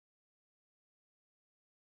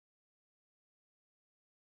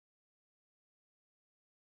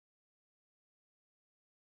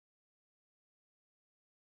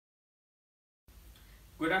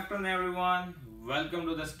Good afternoon everyone, welcome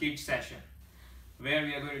to the SQIT session where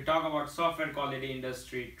we are going to talk about software quality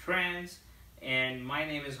industry trends. And my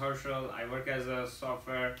name is Herschel. I work as a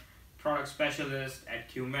software product specialist at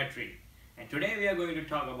QMetry. And today we are going to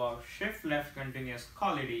talk about shift left continuous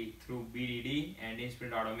quality through BDD and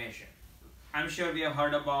in-sprint automation. I'm sure we have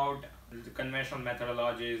heard about the conventional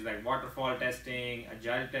methodologies like waterfall testing,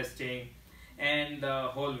 agile testing, and the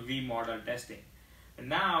whole V model testing. And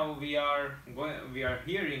now we are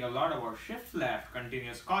hearing a lot about shift left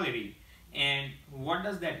continuous quality, and what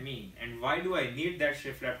does that mean, and why do I need that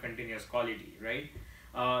shift left continuous quality, right?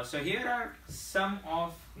 So here are some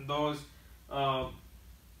of those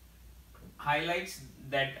highlights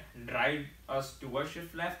that drive us towards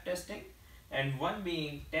shift left testing, and one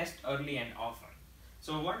being test early and often.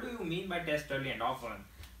 So what do you mean by test early and often?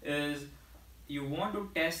 Is you want to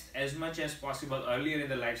test as much as possible earlier in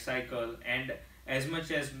the life cycle and as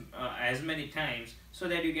many times so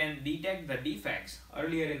that you can detect the defects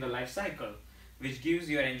earlier in the life cycle, which gives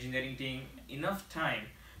your engineering team enough time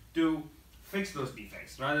to fix those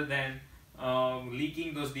defects rather than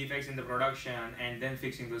leaking those defects in the production and then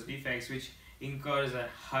fixing those defects, which incurs a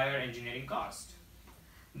higher engineering cost.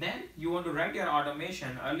 Then you want to write your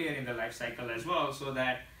automation earlier in the life cycle as well, so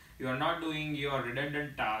that you are not doing your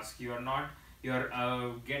redundant task, you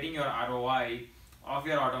are getting your ROI of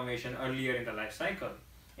your automation earlier in the life cycle,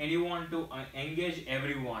 and you want to engage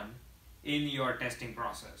everyone in your testing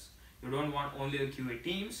process. You don't want only the QA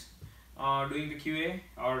teams doing the QA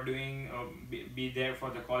or doing be there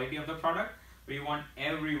for the quality of the product, but you want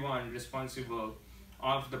everyone responsible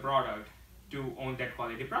of the product to own that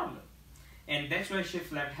quality problem. And that's why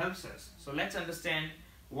shift left helps us. So let's understand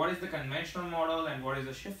what is the conventional model and what is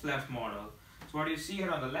the shift left model. So what you see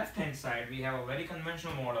here on the left hand side, we have a very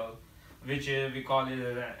conventional model, which we call it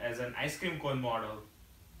as an ice cream cone model,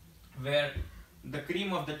 where the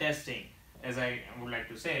cream of the testing, as I would like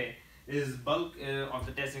to say, is bulk of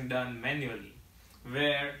the testing done manually,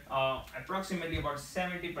 where approximately about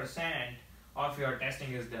 70% of your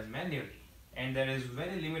testing is done manually, and there is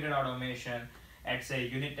very limited automation at, say,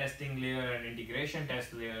 unit testing layer and integration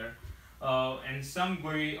test layer, and some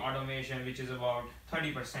GUI automation, which is about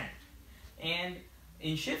 30%. And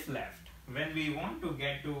in shift left, when we want to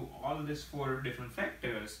get to all these four different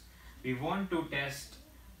factors, we want to test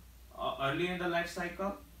early in the life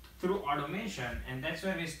cycle through automation, and that's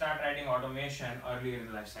where we start writing automation earlier in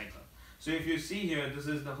the life cycle. So if you see here, this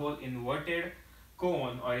is the whole inverted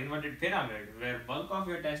cone or inverted pyramid, where bulk of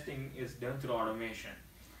your testing is done through automation,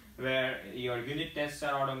 where your unit tests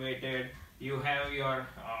are automated. You have your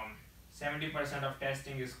 70% of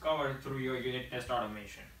testing is covered through your unit test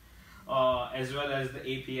automation, as well as the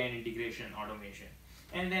API and integration automation.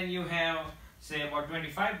 And then you have, say, about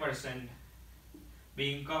 25%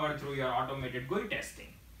 being covered through your automated GUI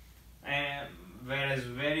testing, and whereas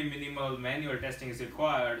very minimal manual testing is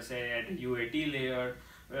required, say at the UAT layer,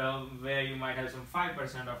 where you might have some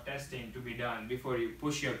 5% of testing to be done before you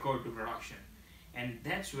push your code to production. And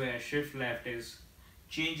that's where shift left is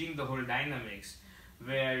changing the whole dynamics,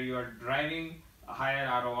 where you are driving a higher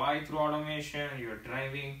ROI through automation, you're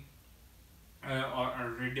driving or a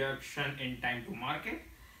reduction in time to market,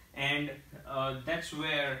 and that's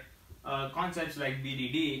where concepts like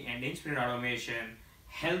BDD and in-sprint automation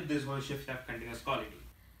help this whole shift left continuous quality.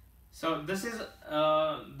 So this is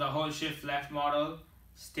the whole shift left model.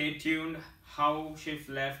 Stay tuned how shift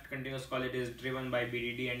left continuous quality is driven by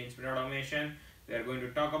BDD and in-sprint automation. We are going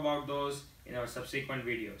to talk about those in our subsequent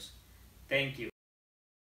videos. Thank you.